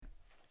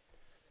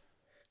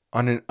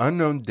On an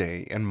unknown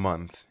day and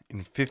month in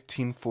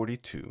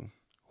 1542,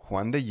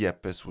 Juan de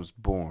Yepes was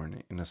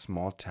born in a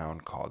small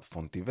town called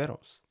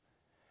Fontiveros.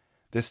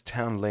 This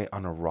town lay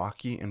on a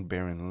rocky and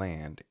barren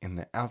land in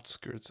the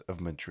outskirts of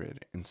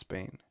Madrid in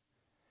Spain.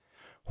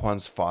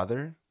 Juan's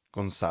father,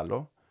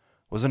 Gonzalo,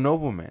 was a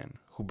nobleman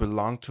who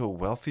belonged to a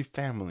wealthy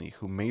family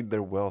who made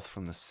their wealth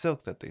from the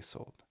silk that they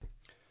sold.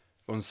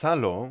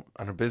 Gonzalo,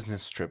 on a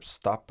business trip,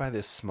 stopped by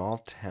this small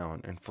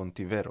town in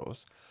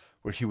Fontiveros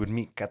where he would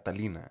meet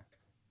Catalina,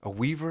 a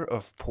weaver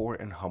of poor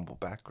and humble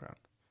background.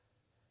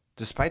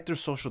 Despite their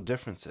social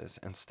differences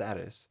and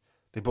status,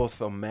 they both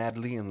fell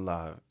madly in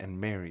love and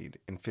married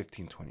in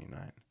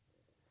 1529.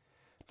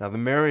 Now, the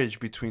marriage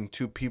between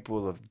two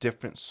people of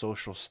different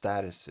social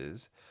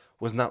statuses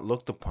was not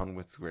looked upon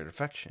with great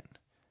affection.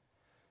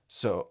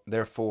 So,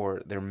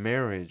 therefore, their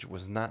marriage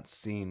was not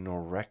seen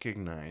nor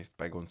recognized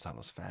by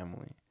Gonzalo's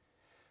family.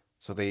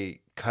 So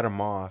they cut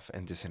him off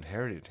and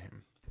disinherited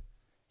him.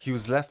 He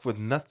was left with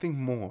nothing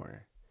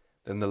more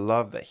than the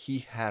love that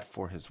he had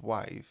for his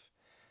wife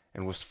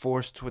and was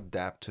forced to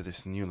adapt to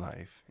this new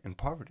life in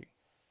poverty.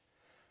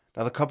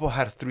 Now, the couple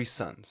had three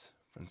sons,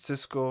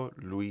 Francisco,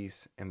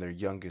 Luis, and their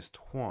youngest,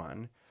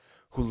 Juan,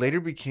 who later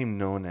became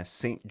known as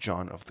Saint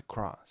John of the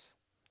Cross.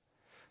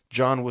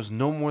 John was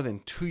no more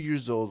than 2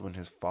 years old when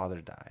his father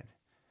died.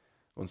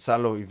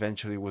 Gonzalo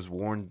eventually was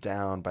worn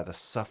down by the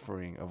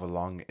suffering of a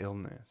long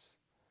illness.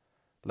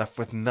 Left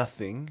with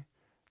nothing,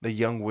 the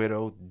young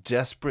widow,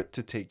 desperate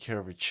to take care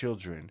of her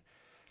children,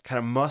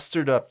 kind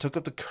of took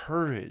up the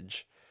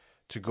courage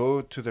to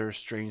go to their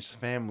estranged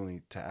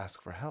family to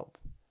ask for help.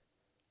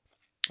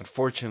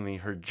 Unfortunately,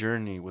 her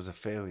journey was a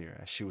failure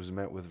as she was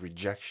met with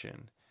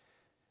rejection,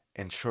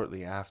 and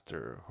shortly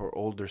after, her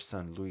older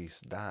son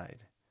Luis died,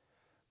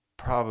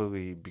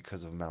 probably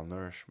because of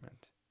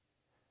malnourishment.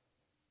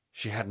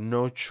 She had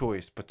no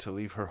choice but to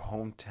leave her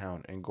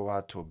hometown and go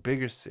out to a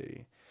bigger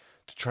city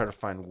to try to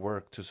find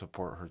work to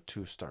support her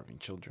two starving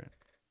children.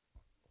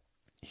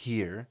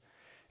 Here,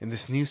 in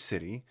this new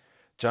city,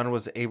 John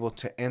was able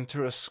to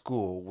enter a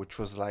school which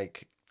was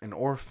like an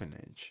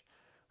orphanage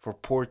for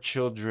poor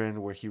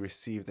children where he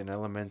received an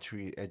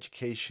elementary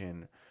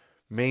education.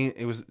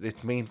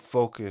 Its main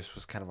focus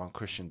was kind of on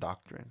Christian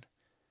doctrine.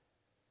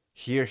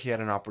 Here he had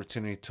an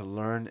opportunity to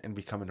learn and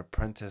become an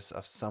apprentice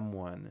of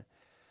someone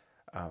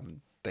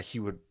that he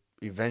would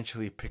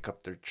eventually pick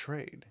up their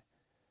trade.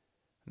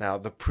 Now,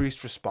 the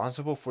priest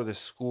responsible for this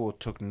school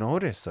took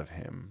notice of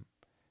him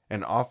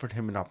and offered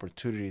him an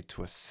opportunity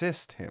to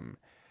assist him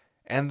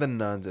and the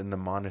nuns in the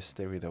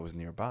monastery that was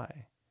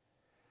nearby.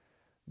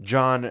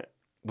 John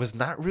was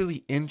not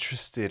really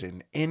interested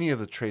in any of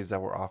the trades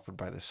that were offered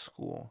by the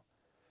school,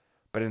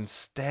 but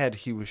instead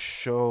he would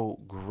show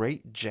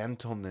great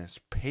gentleness,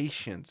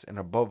 patience, and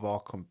above all,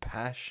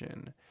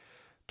 compassion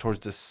towards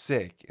the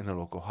sick in the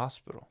local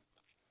hospital.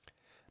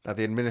 Now,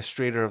 the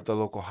administrator of the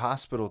local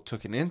hospital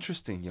took an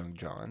interest in young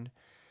John,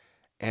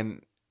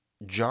 and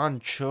John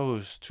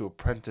chose to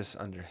apprentice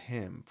under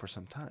him for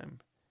some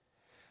time.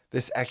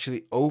 This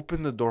actually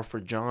opened the door for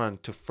John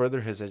to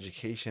further his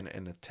education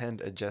and attend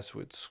a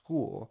Jesuit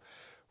school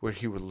where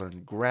he would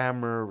learn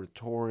grammar,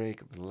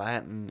 rhetoric,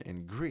 Latin,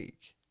 and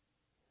Greek.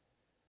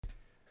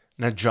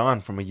 Now, John,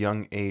 from a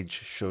young age,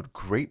 showed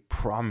great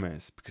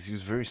promise because he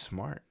was very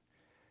smart.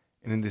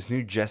 And in this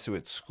new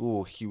Jesuit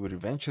school, he would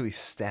eventually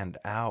stand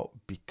out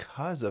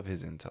because of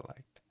his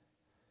intellect.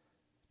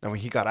 Now, when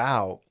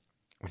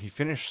he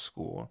finished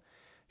school,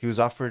 he was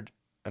offered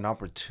an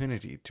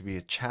opportunity to be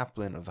a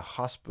chaplain of the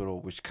hospital,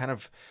 which kind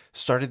of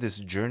started this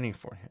journey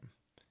for him.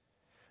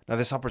 Now,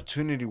 this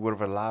opportunity would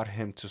have allowed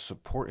him to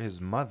support his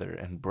mother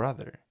and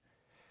brother,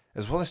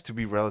 as well as to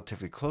be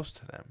relatively close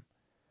to them.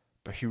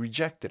 But he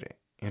rejected it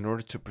in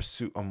order to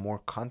pursue a more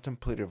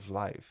contemplative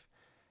life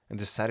and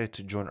decided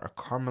to join a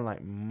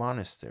Carmelite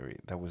monastery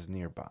that was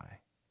nearby.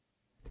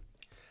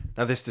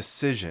 Now, this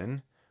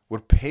decision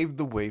would pave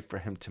the way for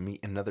him to meet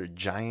another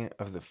giant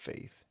of the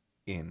faith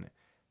in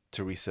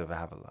Teresa of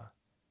Avila.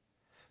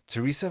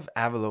 Teresa of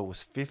Avila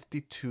was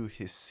 52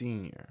 his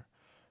senior,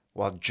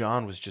 while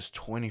John was just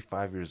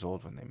 25 years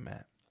old when they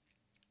met.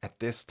 At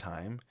this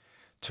time,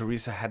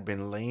 Teresa had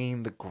been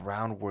laying the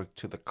groundwork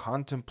to the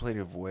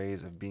contemplative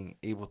ways of being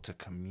able to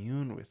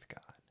commune with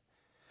God.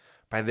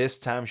 By this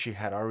time, she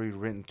had already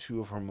written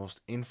two of her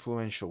most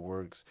influential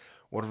works,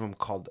 one of them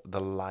called The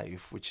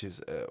Life, which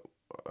is a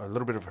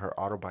little bit of her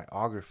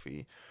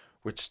autobiography,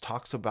 which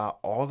talks about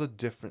all the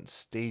different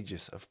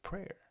stages of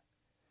prayer.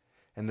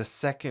 And the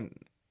second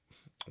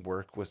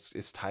work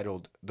is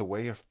titled The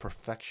Way of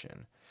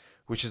Perfection,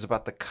 which is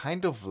about the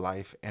kind of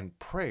life and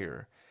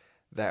prayer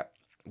that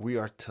we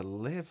are to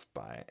live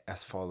by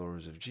as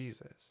followers of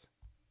Jesus.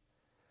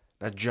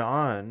 Now,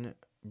 John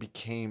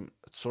became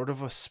sort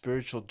of a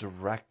spiritual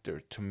director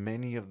to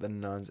many of the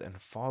nuns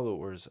and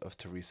followers of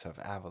Teresa of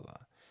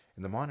Avila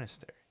in the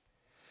monastery.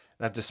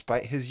 Now,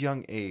 despite his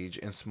young age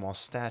and small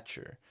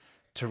stature,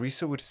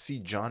 Teresa would see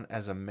John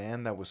as a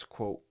man that was,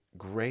 quote,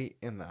 great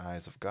in the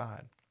eyes of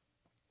God.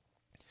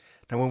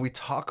 Now, when we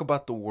talk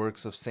about the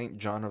works of St.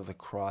 John of the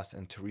Cross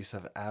and Teresa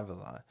of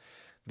Avila,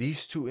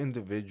 These two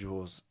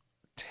individuals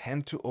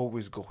tend to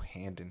always go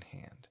hand in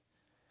hand.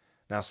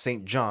 Now,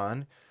 St.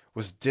 John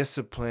was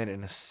disciplined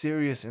and a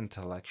serious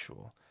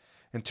intellectual,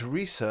 and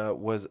Teresa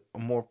was a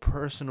more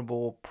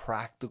personable,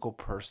 practical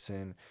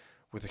person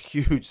with a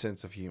huge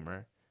sense of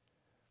humor.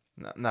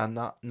 Now,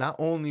 not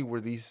only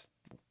were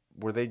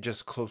they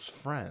just close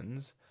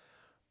friends,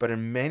 but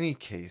in many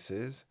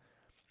cases,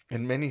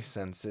 in many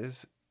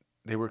senses,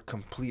 they were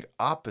complete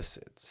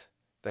opposites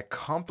that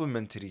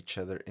complemented each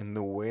other in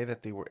the way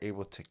that they were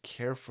able to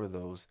care for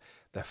those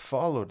that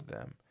followed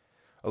them,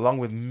 along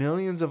with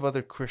millions of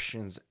other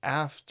Christians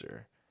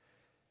after,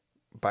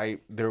 by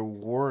their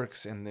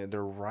works and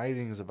their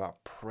writings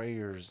about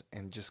prayers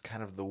and just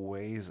kind of the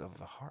ways of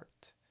the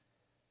heart.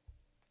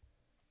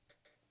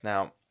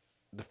 Now,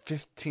 the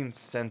 15th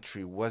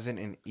century wasn't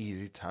an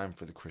easy time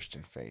for the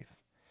Christian faith.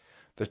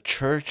 The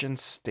church and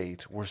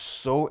state were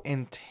so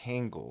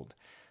entangled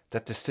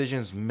that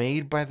decisions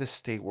made by the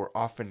state were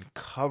often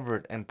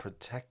covered and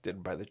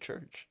protected by the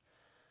church.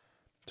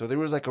 So there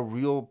was like a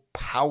real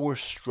power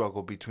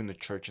struggle between the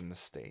church and the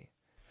state.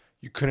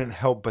 You couldn't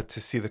help but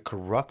to see the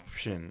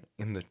corruption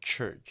in the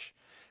church,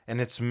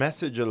 and its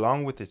message,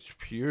 along with its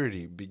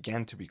purity,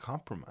 began to be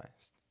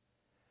compromised.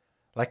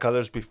 Like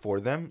others before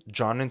them,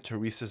 John and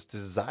Teresa's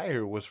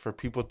desire was for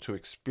people to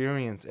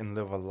experience and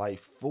live a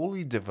life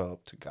fully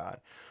developed to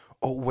God,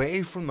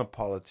 away from the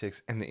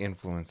politics and the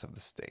influence of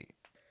the state.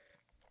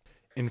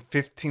 In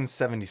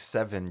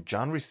 1577,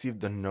 John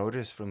received a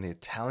notice from the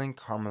Italian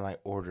Carmelite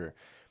order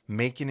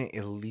making it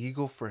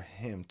illegal for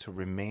him to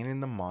remain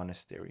in the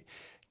monastery,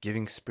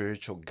 giving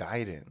spiritual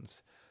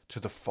guidance to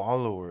the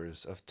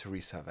followers of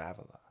Teresa of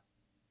Avila.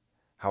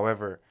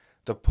 However,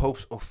 the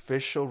Pope's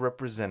official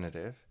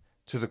representative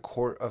to the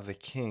court of the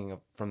king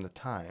from the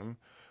time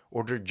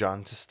ordered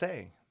John to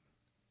stay.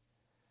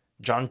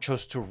 John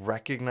chose to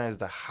recognize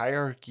the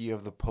hierarchy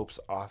of the Pope's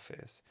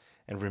office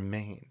and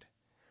remained,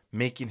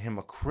 making him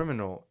a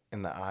criminal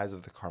in the eyes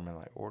of the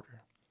Carmelite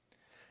order.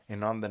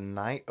 And on the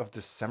night of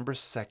December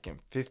 2nd,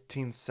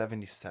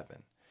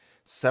 1577,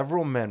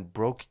 several men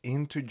broke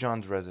into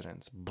John's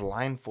residence,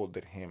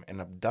 blindfolded him, and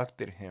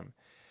abducted him,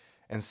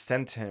 and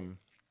sent him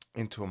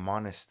into a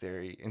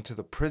monastery, into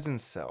the prison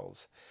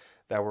cells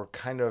that were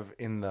kind of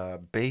in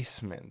the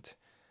basement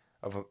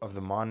of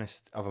a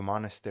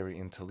monastery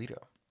in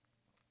Toledo.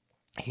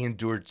 He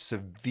endured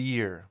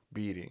severe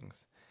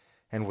beatings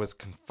and was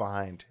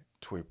confined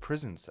to a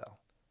prison cell.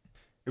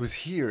 It was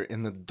here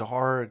in the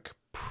dark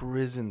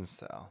prison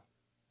cell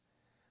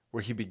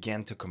where he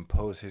began to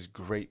compose his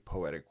great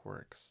poetic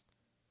works.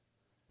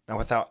 Now,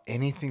 without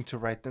anything to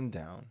write them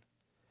down,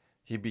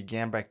 he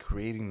began by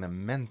creating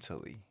them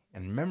mentally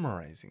and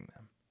memorizing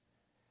them.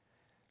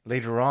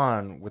 Later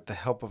on, with the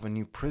help of a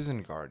new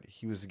prison guard,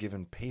 he was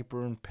given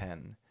paper and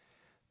pen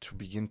to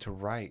begin to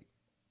write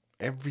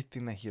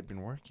everything that he had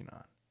been working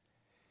on.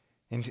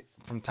 And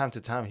from time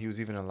to time, he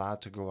was even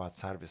allowed to go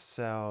outside of his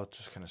cell,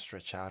 just kind of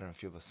stretch out and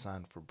feel the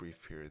sun for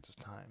brief periods of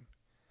time.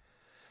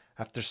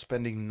 After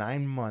spending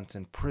 9 months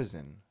in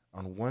prison,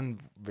 on one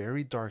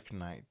very dark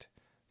night,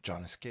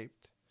 John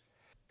escaped.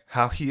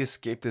 How he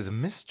escaped is a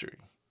mystery.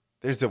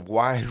 There's a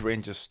wide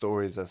range of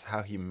stories as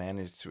how he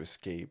managed to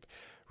escape,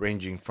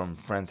 ranging from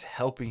friends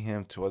helping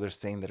him to others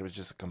saying that it was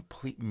just a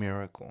complete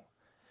miracle.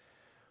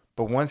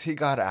 But once he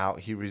got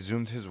out, he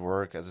resumed his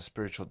work as a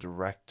spiritual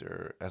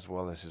director as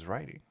well as his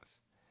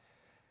writings.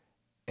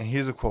 And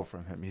here's a quote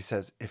from him. He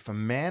says, "If a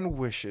man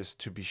wishes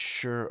to be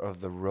sure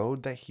of the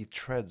road that he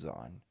treads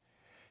on,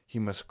 he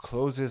must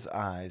close his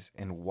eyes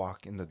and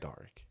walk in the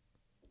dark."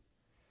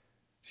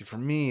 See, for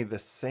me, the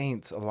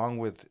saints, along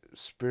with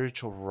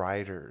spiritual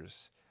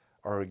writers,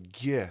 are a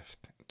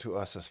gift to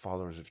us as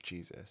followers of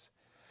Jesus.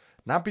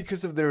 Not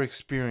because of their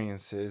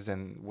experiences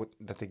and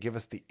that they give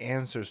us the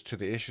answers to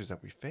the issues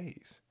that we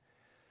face,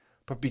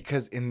 but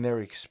because in their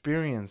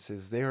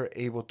experiences, they are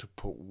able to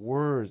put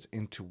words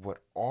into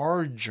what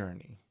our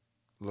journey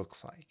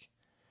looks like.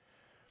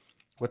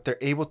 What they're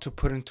able to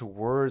put into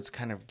words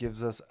kind of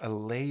gives us a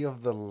lay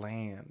of the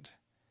land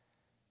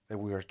that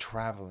we are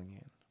traveling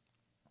in.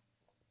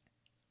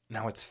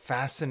 Now, it's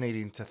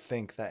fascinating to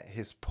think that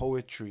his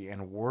poetry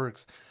and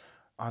works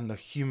on the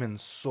human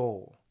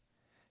soul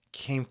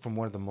came from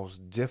one of the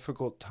most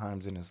difficult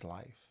times in his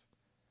life.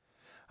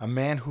 A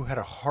man who had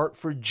a heart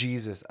for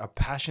Jesus, a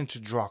passion to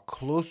draw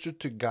closer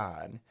to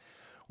God,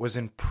 was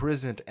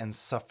imprisoned and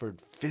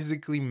suffered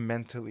physically,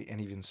 mentally, and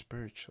even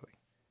spiritually.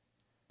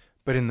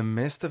 But in the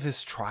midst of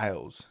his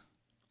trials,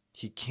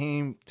 he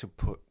came to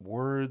put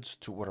words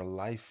to what a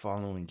life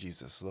following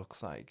Jesus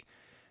looks like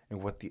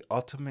and what the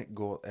ultimate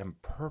goal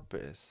and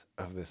purpose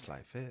of this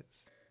life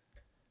is.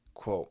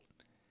 Quote,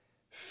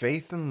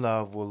 "Faith and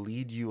love will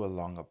lead you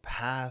along a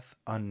path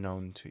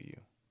unknown to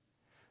you,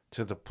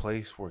 to the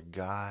place where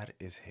God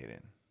is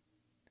hidden."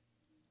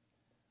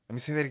 Let me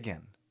say that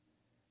again.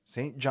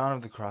 St. John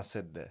of the Cross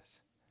said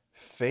this: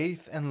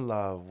 "Faith and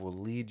love will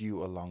lead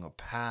you along a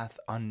path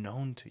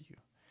unknown to you,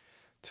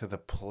 to the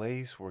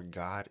place where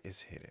God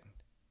is hidden."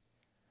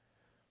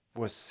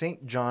 What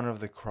St. John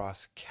of the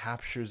Cross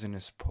captures in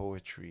his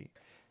poetry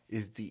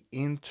is the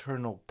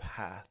internal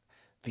path,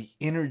 the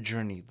inner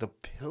journey, the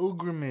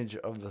pilgrimage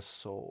of the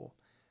soul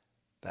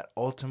that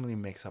ultimately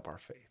makes up our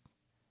faith.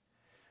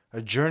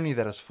 A journey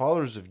that, as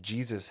followers of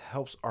Jesus,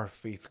 helps our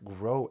faith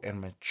grow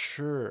and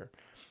mature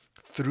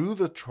through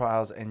the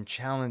trials and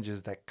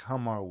challenges that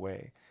come our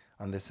way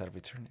on this side of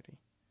eternity.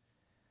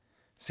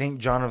 St.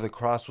 John of the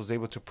Cross was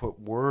able to put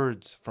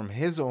words from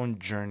his own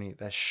journey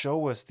that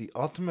show us the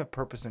ultimate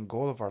purpose and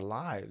goal of our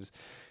lives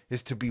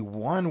is to be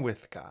one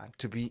with God,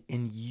 to be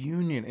in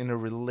union, in a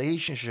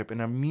relationship, in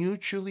a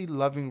mutually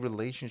loving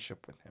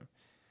relationship with him,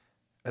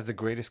 as the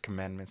greatest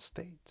commandment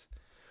states.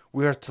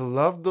 We are to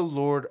love the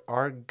Lord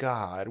our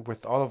God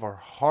with all of our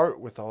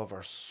heart, with all of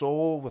our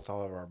soul, with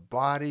all of our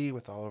body,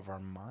 with all of our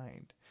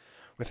mind.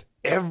 With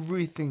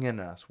everything in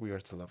us, we are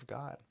to love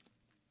God.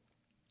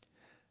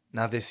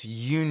 Now, this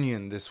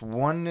union, this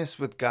oneness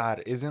with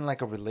God isn't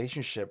like a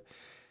relationship,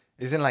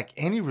 isn't like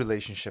any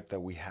relationship that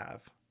we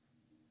have.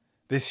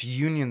 This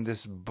union,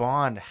 this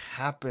bond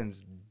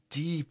happens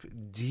deep,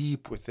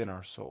 deep within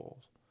our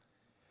souls.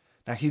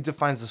 Now, he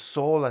defines the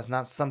soul as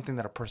not something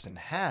that a person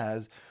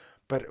has,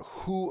 but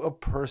who a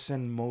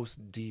person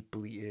most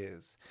deeply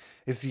is.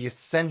 It's the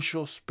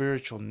essential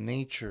spiritual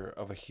nature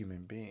of a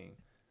human being.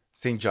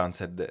 St. John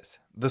said this: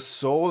 the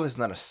soul is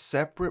not a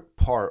separate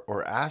part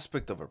or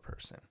aspect of a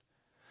person,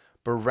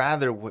 but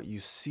rather what you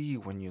see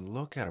when you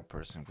look at a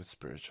person with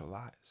spiritual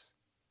eyes.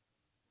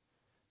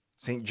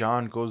 St.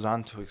 John goes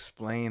on to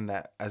explain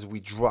that as we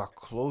draw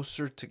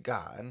closer to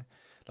God,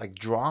 like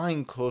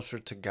drawing closer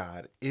to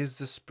God is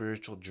the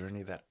spiritual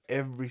journey that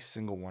every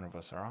single one of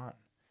us are on.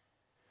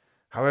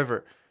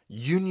 However,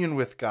 union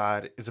with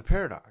God is a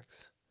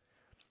paradox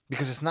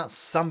because it's not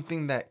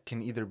something that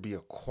can either be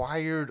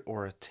acquired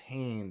or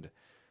attained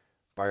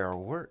by our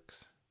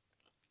works.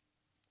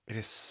 It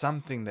is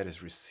something that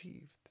is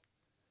received.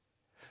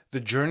 The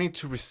journey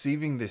to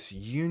receiving this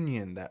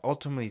union that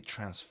ultimately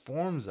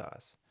transforms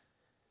us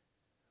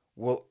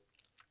will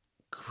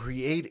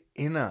create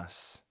in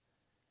us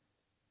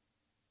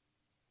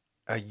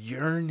a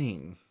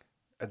yearning,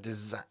 a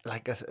desire,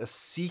 like a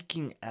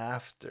seeking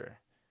after.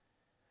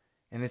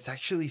 And it's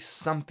actually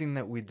something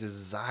that we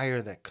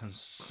desire that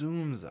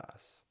consumes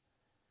us,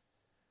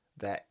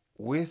 that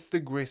with the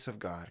grace of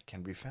God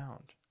can be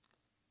found.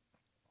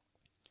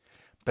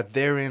 But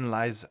therein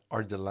lies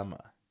our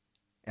dilemma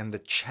and the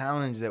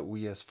challenge that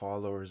we as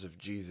followers of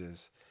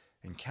Jesus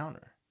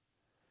encounter.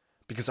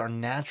 Because our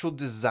natural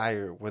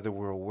desire, whether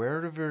we're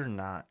aware of it or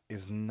not,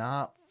 is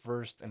not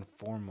first and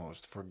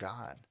foremost for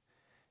God.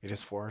 It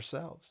is for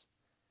ourselves.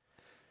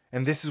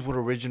 And this is what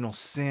original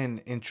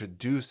sin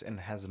introduced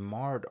and has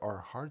marred our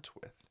hearts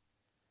with.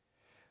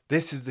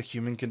 This is the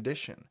human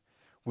condition.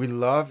 We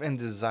love and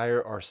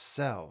desire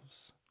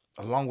ourselves,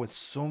 along with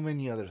so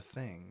many other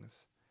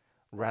things,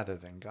 rather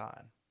than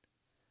God.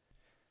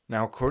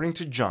 Now, according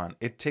to John,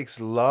 it takes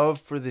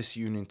love for this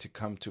union to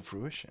come to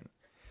fruition.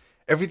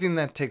 Everything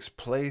that takes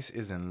place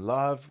is in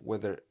love,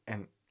 what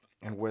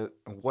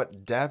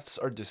depths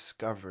are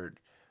discovered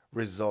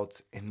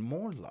results in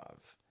more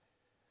love.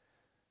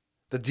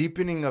 The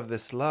deepening of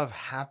this love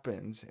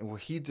happens in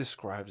what he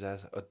describes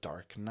as a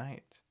dark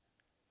night.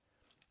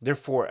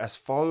 Therefore, as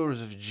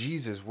followers of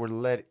Jesus, we're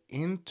led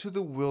into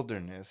the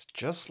wilderness,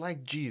 just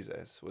like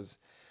Jesus was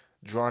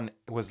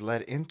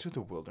led into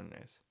the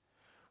wilderness,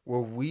 where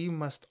we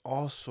must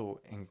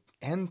also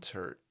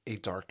enter a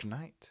dark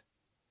night.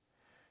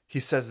 He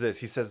says this,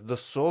 he says, the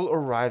soul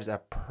arrives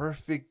at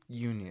perfect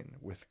union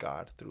with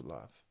God through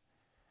love.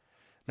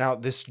 Now,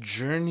 this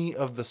journey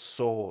of the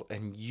soul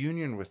and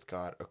union with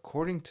God,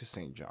 according to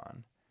St.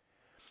 John,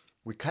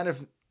 we kind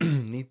of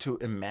need to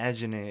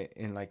imagine it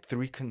in like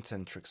three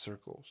concentric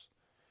circles.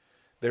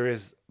 There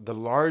is the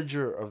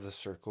larger of the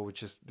circle,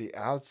 which is the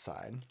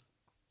outside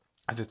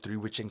of the three,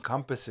 which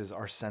encompasses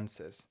our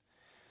senses.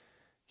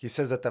 He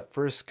says that the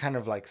first kind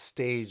of like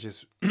stage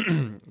is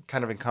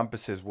kind of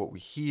encompasses what we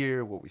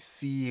hear, what we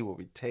see, what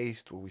we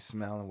taste, what we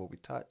smell, and what we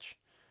touch.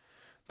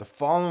 The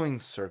following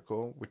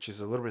circle, which is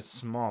a little bit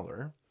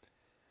smaller,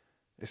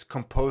 is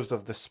composed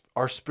of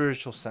our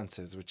spiritual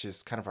senses, which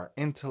is kind of our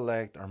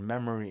intellect, our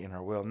memory, and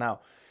our will. Now,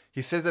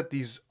 he says that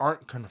these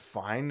aren't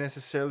confined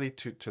necessarily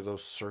to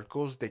those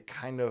circles. They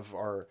kind of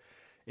are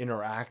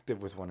interactive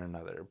with one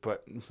another,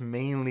 but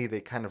mainly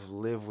they kind of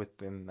live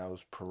within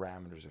those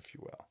parameters, if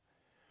you will.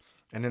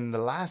 And in the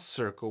last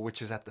circle,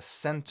 which is at the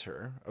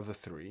center of the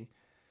three,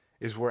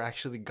 is where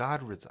actually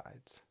God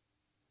resides.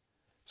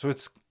 So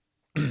it's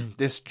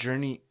this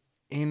journey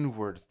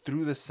inward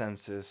through the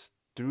senses,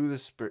 through the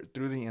spirit,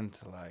 through the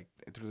intellect,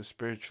 through the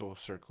spiritual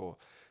circle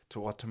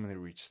to ultimately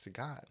reach to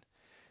God.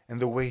 And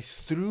the way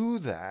through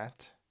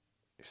that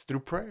is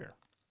through prayer.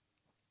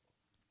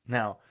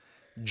 Now,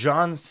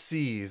 John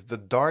sees the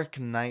dark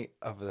night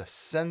of the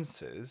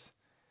senses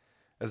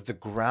as the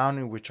ground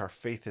in which our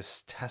faith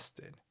is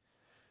tested,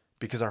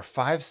 because our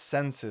five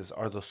senses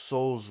are the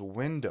soul's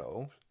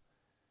window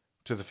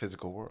to the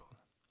physical world.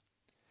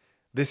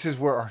 This is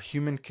where our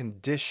human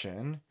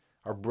condition,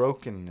 our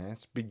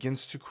brokenness,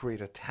 begins to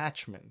create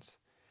attachments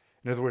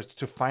In other words,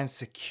 to find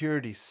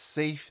security,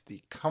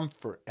 safety,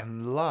 comfort,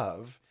 and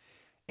love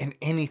in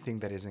anything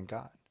that isn't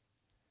God.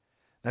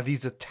 Now,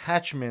 these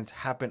attachments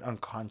happen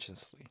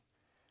unconsciously.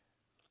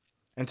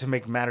 And to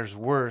make matters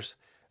worse,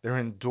 they're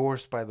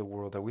endorsed by the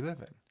world that we live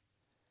in.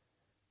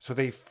 So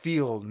they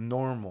feel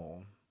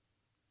normal.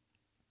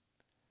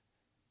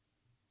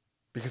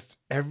 Because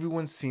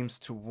everyone seems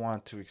to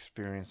want to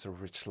experience a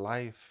rich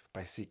life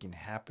by seeking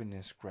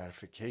happiness,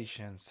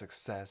 gratification,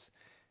 success,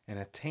 and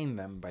attain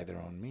them by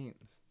their own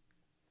means.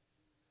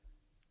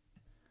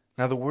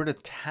 Now, the word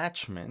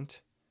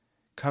attachment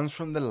comes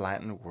from the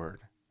Latin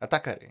word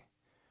attaccare,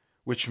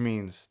 which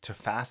means to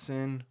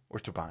fasten or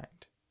to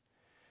bind.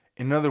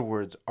 In other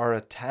words, our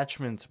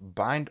attachments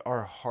bind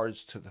our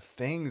hearts to the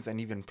things and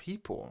even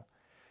people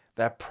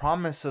that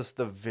promise us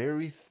the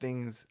very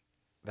things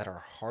that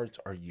our hearts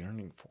are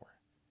yearning for.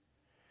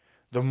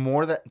 The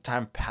more that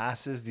time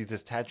passes, these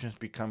attachments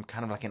become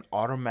kind of like an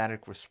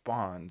automatic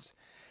response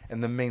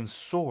and the main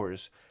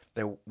source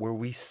that where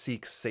we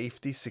seek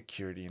safety,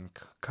 security, and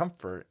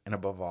comfort, and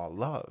above all,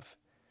 love.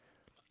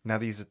 Now,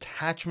 these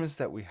attachments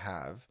that we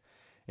have,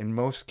 in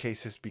most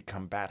cases,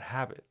 become bad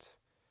habits.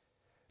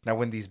 Now,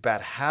 when these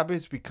bad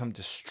habits become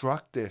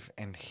destructive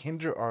and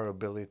hinder our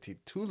ability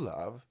to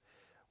love,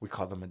 we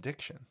call them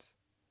addictions.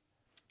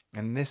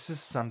 And this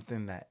is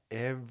something that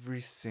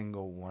every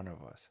single one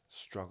of us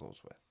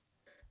struggles with.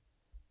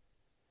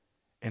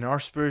 In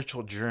our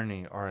spiritual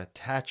journey, our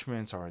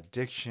attachments, our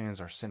addictions,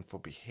 our sinful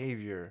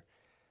behavior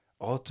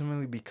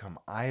ultimately become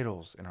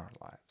idols in our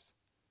lives.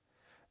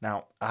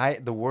 Now,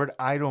 the word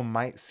idol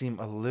might seem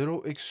a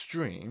little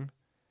extreme.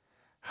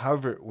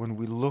 However, when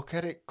we look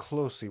at it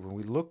closely, when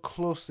we look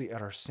closely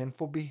at our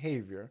sinful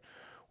behavior,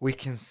 we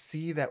can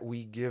see that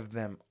we give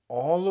them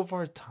all of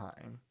our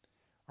time,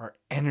 our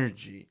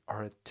energy,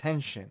 our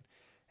attention,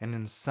 and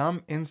in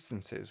some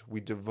instances, we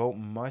devote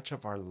much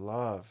of our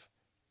love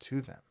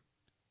to them.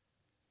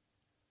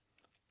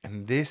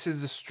 And this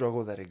is the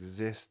struggle that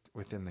exists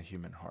within the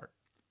human heart.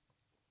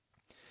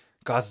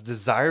 God's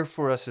desire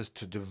for us is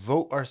to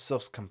devote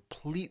ourselves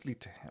completely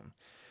to Him,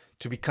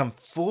 to become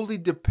fully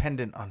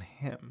dependent on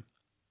Him,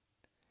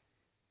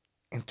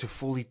 and to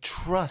fully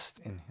trust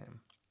in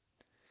Him.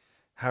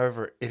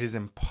 However, it is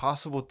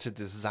impossible to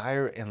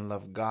desire and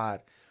love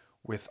God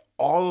with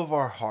all of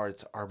our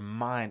hearts, our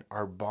mind,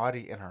 our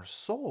body, and our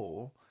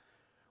soul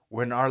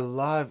when our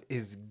love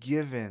is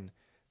given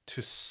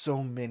to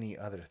so many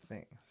other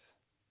things.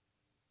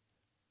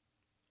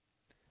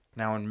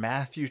 Now, in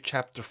Matthew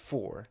chapter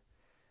 4,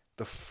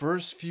 the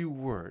first few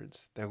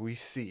words that we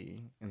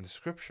see in the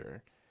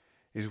scripture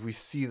is we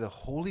see the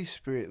Holy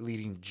Spirit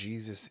leading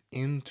Jesus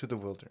into the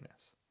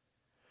wilderness.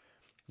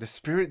 The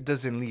Spirit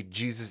doesn't lead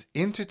Jesus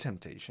into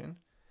temptation,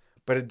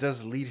 but it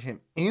does lead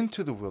him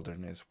into the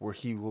wilderness where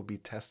he will be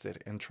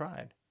tested and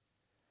tried.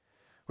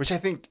 Which I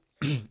think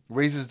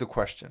raises the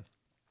question,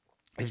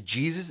 if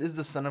Jesus is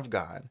the Son of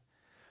God,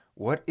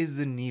 what is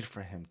the need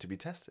for him to be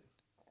tested?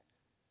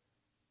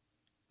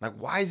 Like,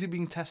 why is he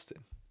being tested?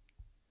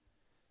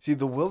 See,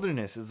 the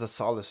wilderness is the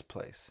solace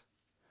place,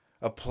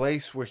 a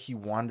place where he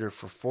wandered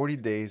for 40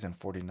 days and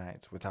 40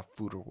 nights without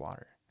food or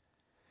water.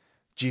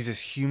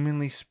 Jesus,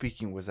 humanly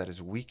speaking, was at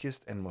his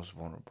weakest and most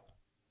vulnerable.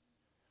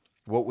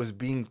 What was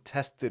being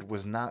tested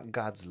was not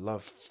God's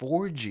love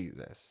for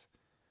Jesus,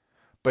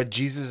 but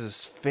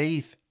Jesus'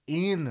 faith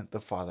in the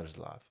Father's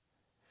love.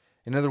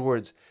 In other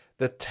words,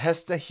 the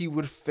test that he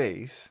would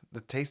face,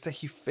 the taste that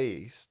he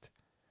faced,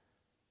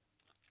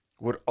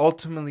 would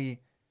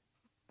ultimately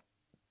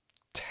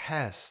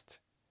test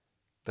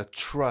the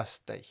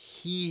trust that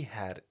he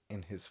had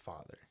in his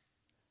Father.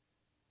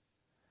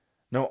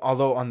 No,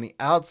 although on the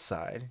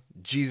outside,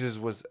 Jesus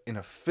was in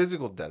a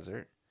physical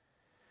desert,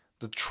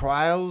 the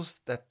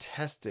trials that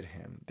tested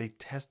him, they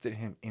tested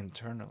him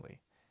internally.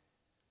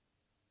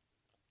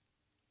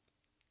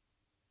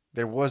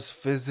 There was a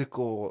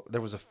physical,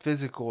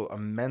 a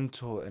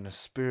mental, and a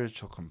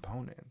spiritual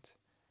component.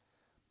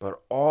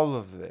 But all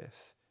of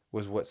this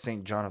was what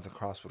St. John of the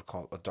Cross would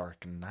call a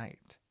dark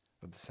night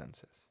of the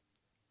senses.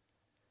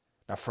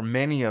 Now, for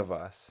many of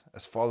us,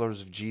 as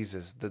followers of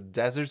Jesus, the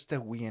deserts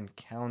that we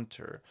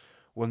encounter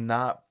will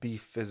not be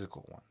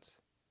physical ones.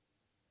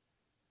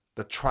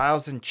 The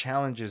trials and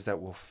challenges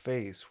that we'll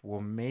face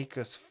will make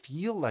us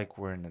feel like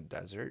we're in a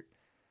desert,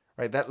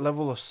 right? That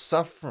level of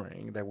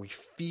suffering that we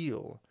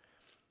feel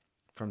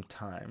from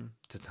time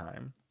to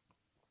time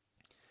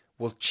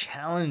will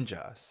challenge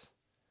us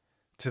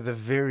to the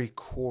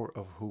core core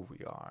of who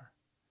we are.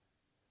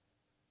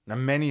 Now,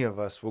 many of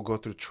us will go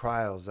through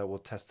trials that will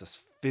test us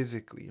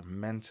physically,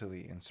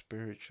 mentally, and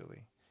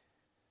spiritually.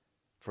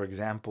 For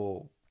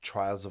example,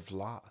 trials of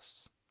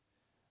loss,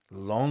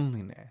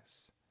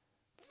 loneliness,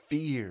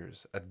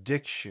 fears,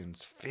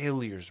 addictions,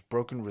 failures,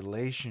 broken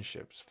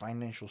relationships,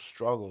 financial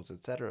struggles,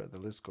 etc. The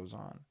list goes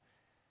on.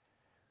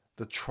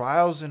 The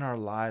trials in our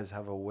lives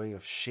have a way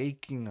of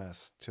shaking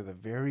us to the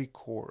very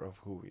core of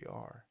who we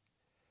are.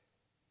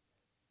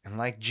 And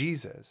like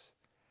Jesus,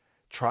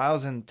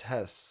 trials and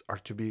tests are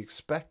to be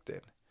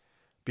expected,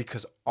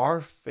 because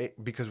our faith,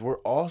 because we're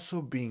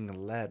also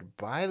being led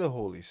by the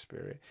Holy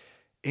Spirit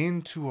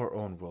into our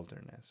own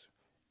wilderness,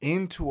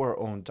 into our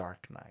own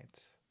dark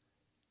nights.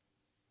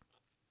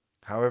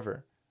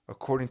 However,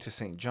 according to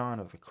St. John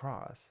of the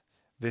Cross,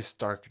 this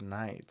dark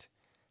night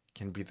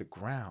can be the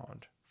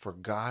ground for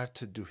God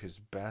to do his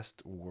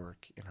best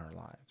work in our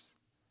lives.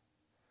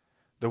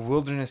 The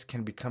wilderness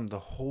can become the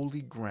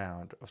holy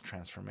ground of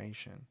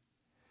transformation.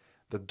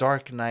 The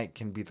dark night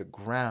can be the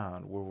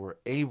ground where we're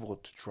able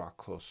to draw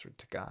closer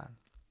to God.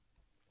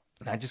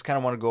 And I just kind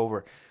of want to go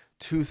over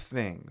two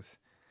things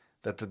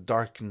that the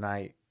dark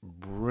night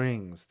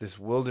brings, this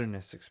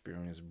wilderness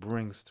experience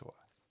brings to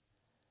us.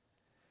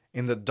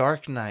 In the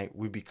dark night,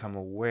 we become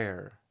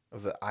aware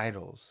of the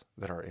idols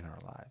that are in our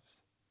lives.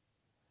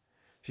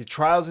 See,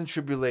 trials and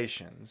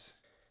tribulations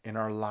in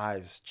our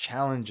lives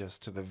challenge us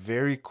to the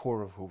very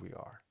core of who we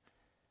are.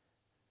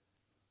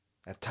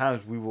 At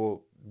times, we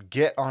will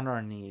get on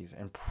our knees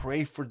and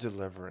pray for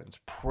deliverance,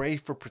 pray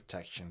for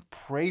protection,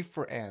 pray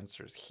for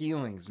answers,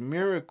 healings,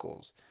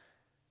 miracles.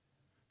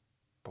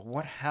 But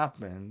what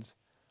happens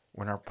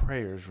when our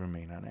prayers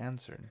remain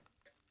unanswered?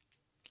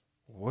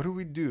 What do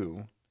we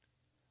do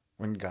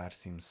when God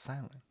seems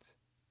silent?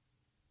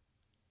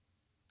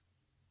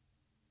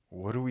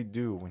 What do we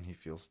do when he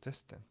feels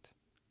distant?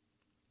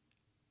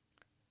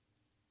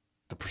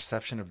 The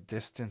perception of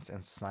distance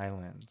and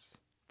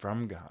silence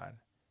from God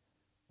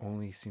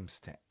only seems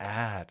to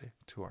add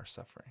to our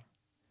suffering.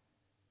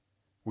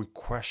 We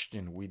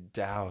question, we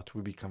doubt,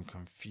 we become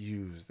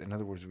confused. In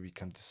other words, we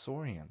become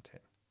disoriented.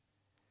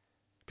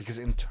 Because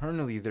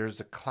internally there's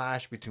a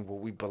clash between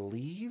what we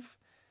believe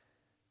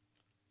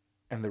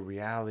and the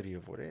reality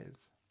of what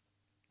is.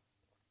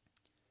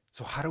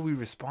 So how do we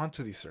respond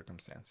to these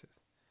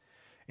circumstances?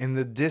 In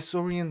the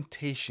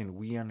disorientation,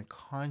 we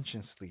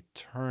unconsciously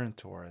turn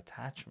to our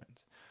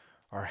attachments,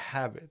 our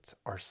habits,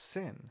 our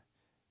sin,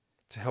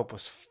 to help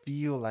us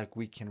feel like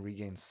we can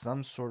regain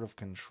some sort of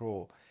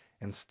control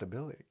and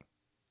stability.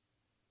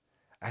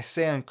 I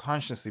say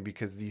unconsciously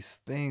because these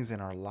things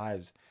in our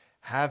lives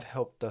have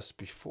helped us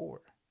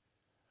before.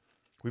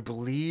 We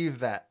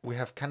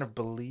have kind of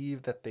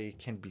believed that they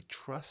can be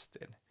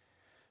trusted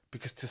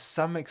because to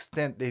some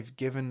extent they've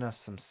given us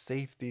some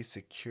safety,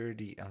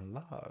 security, and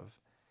love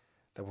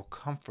that will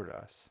comfort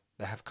us,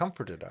 that have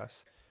comforted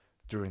us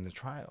during the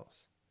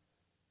trials.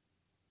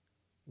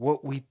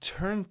 What we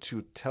turn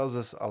to tells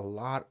us a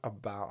lot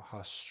about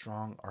how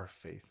strong our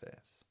faith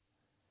is.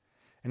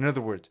 In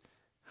other words,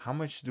 how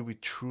much do we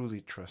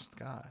truly trust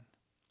God?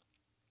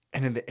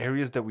 And in the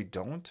areas that we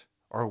don't,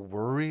 our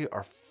worry,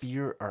 our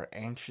fear, our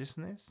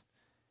anxiousness,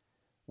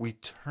 we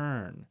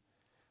turn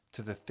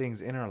to the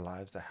things in our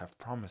lives that have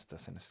promised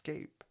us an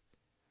escape,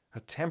 a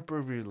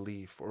temporary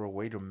relief, or a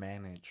way to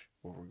manage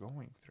what we're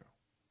going through.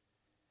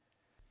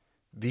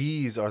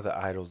 These are the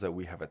idols that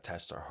we have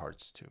attached our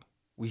hearts to.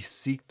 We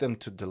seek them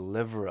to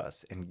deliver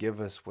us and give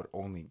us what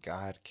only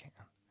God can.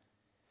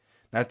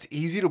 Now, it's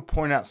easy to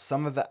point out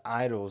some of the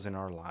idols in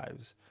our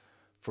lives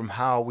from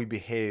how we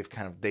behave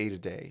kind of day to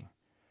day.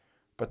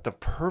 But the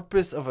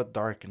purpose of a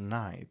dark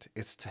night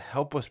is to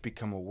help us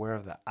become aware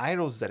of the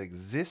idols that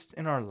exist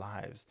in our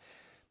lives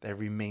that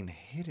remain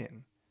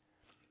hidden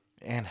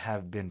and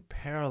have been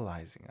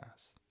paralyzing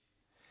us.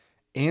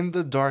 In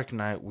the dark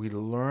night, we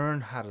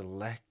learn how to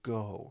let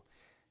go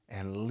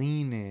and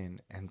lean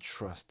in and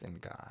trust in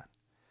God.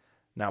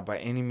 Now, by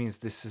any means,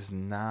 this is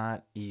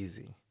not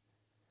easy.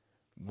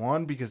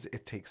 One, because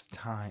it takes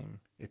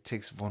time. It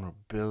takes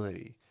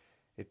vulnerability.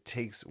 It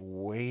takes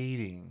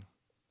waiting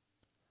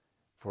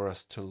for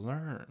us to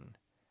learn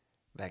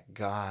that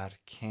God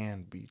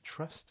can be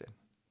trusted.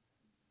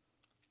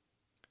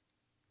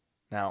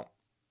 Now,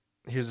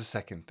 here's the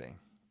second thing.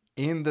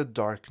 In the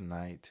dark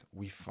night,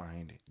 we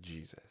find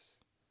Jesus.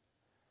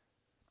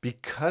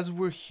 Because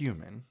we're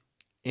human,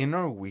 in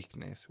our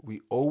weakness, we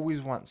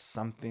always want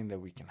something that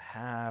we can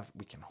have,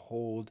 we can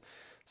hold,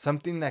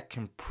 something that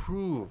can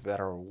prove that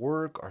our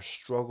work, our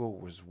struggle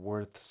was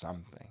worth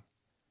something.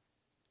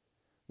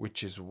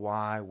 Which is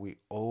why we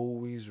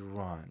always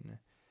run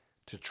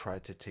to try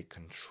to take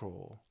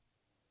control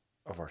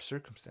of our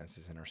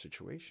circumstances and our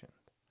situations.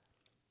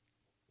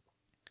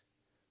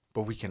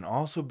 But we can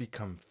also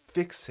become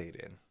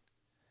fixated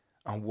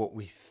on what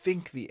we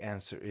think the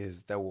answer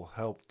is that will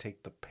help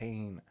take the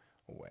pain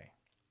away.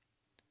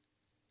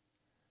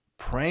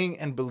 Praying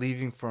and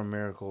believing for a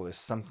miracle is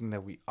something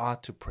that we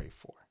ought to pray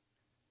for.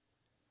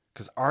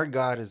 Because our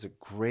God is a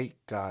great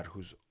God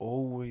who's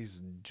always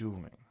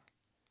doing.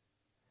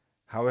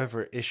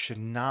 However, it should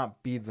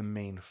not be the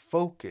main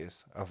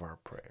focus of our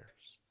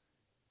prayers.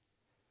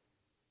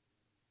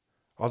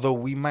 Although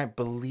we might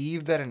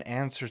believe that an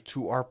answer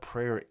to our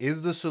prayer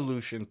is the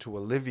solution to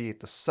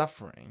alleviate the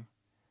suffering,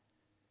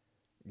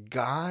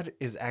 God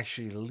is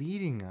actually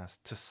leading us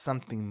to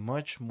something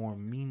much more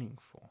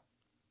meaningful,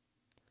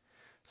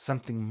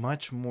 something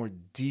much more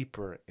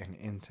deeper and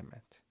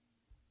intimate.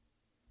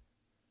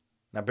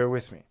 Now, bear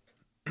with me.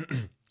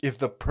 If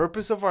the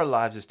purpose of our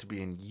lives is to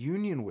be in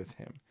union with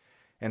Him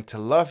and to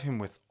love Him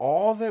with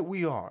all that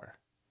we are,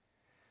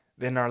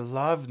 then our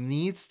love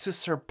needs to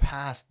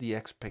surpass the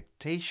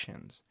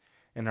expectations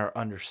and our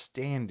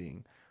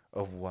understanding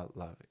of what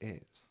love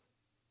is.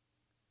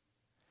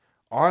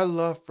 Our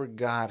love for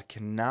God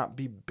cannot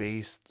be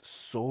based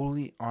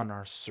solely on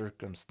our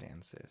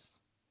circumstances.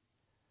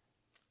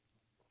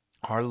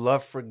 Our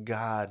love for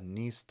God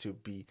needs to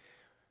be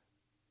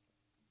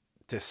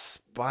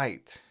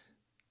despite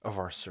of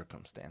our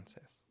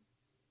circumstances.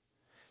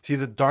 See,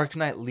 the dark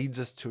night leads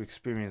us to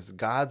experience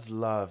God's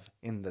love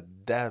in the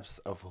depths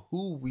of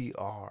who we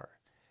are.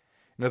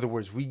 In other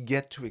words, we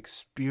get to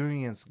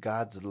experience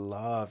God's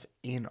love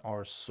in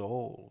our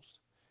souls.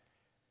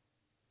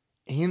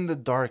 In the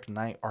dark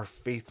night, our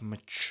faith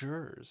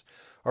matures.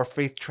 Our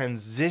faith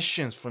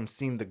transitions from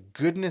seeing the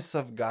goodness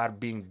of God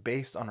being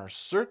based on our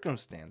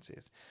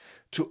circumstances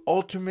to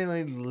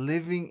ultimately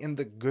living in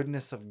the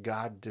goodness of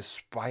God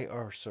despite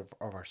our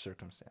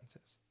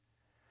circumstances.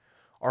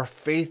 Our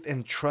faith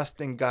and trust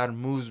in God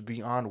moves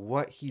beyond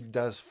what He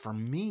does for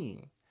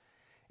me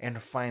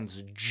and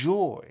finds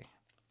joy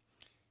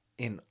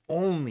in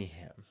only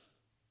Him.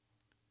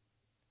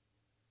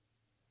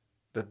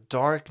 The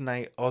dark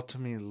night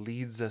ultimately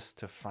leads us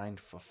to find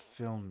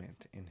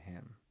fulfillment in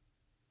Him.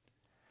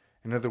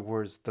 In other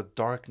words, the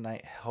dark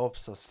night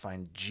helps us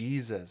find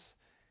Jesus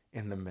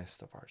in the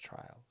midst of our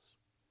trials.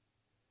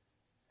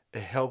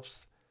 It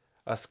helps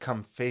us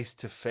come face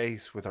to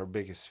face with our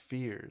biggest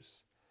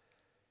fears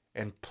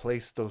and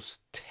place those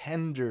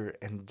tender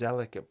and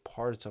delicate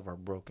parts of our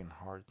broken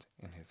heart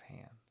in His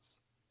hands.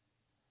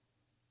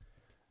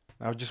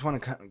 Now, I just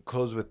want to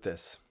close with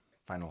this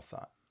final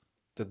thought.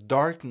 The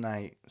dark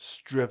night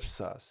strips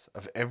us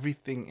of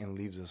everything and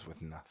leaves us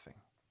with nothing.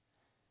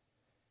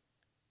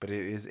 But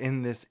it is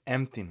in this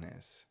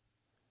emptiness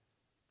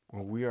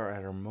where we are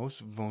at our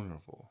most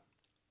vulnerable,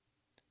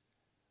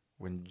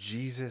 when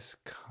Jesus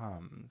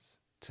comes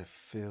to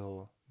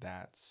fill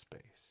that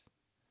space.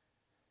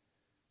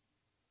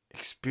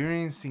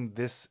 Experiencing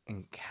this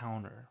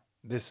encounter,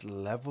 this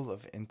level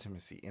of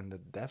intimacy in the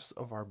depths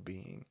of our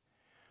being,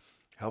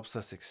 helps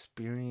us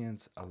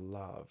experience a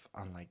love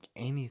unlike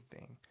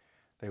anything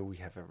that we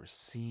have ever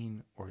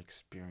seen or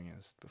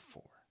experienced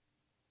before.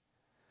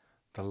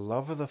 The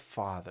love of the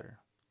Father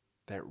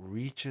that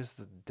reaches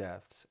the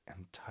depths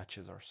and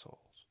touches our souls.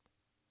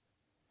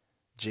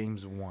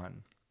 James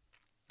 1,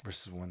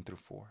 verses 1 through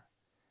 4.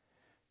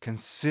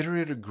 Consider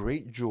it a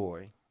great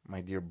joy,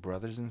 my dear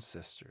brothers and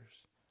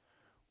sisters,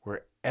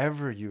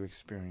 wherever you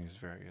experience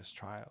various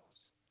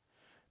trials,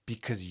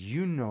 because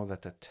you know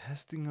that the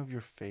testing of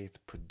your faith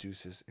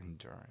produces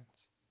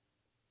endurance.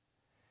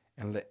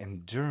 And let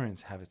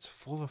endurance have its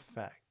full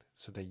effect,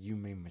 so that you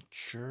may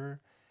mature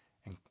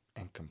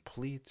and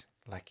complete,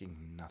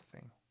 lacking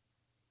nothing.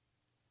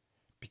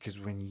 Because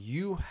when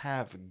you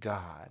have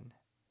God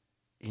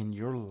in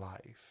your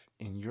life,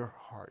 in your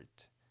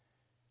heart,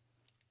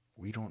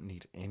 we don't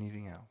need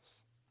anything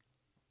else.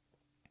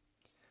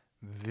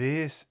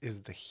 This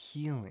is the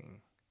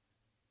healing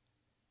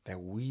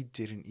that we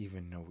didn't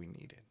even know we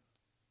needed.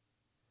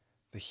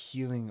 The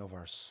healing of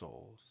our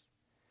souls.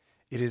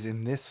 It is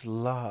in this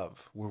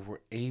love where we're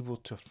able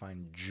to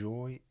find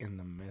joy in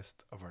the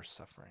midst of our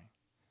suffering.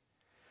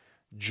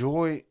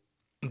 Joy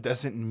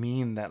doesn't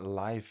mean that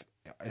life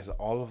is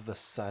all of the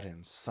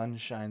sudden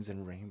sunshines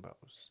and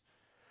rainbows.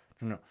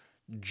 No.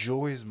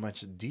 Joy is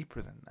much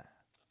deeper than that.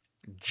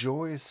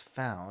 Joy is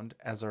found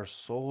as our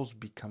souls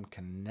become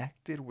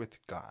connected with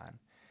God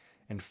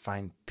and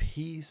find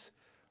peace,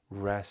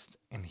 rest,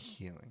 and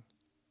healing.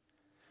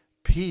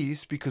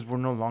 Peace because we're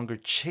no longer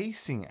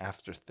chasing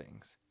after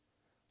things.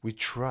 We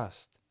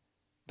trust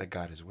that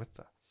God is with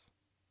us.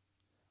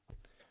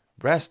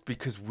 Rest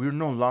because we're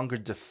no longer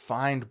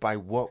defined by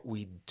what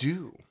we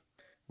do.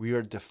 We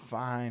are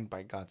defined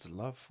by God's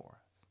love for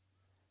us.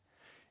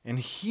 And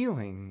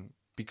healing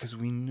because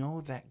we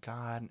know that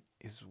God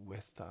is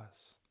with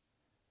us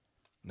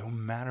no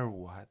matter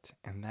what,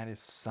 and that is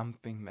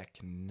something that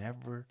can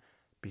never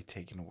be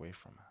taken away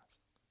from us.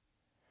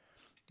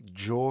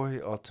 Joy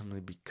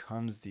ultimately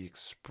becomes the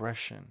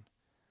expression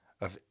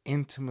of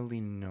intimately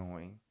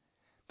knowing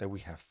that we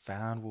have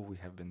found what we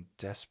have been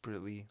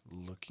desperately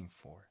looking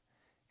for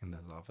in the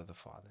love of the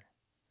Father.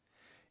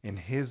 In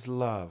His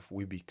love,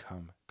 we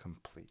become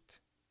complete.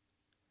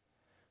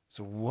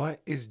 So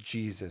what is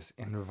Jesus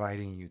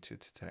inviting you to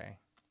today?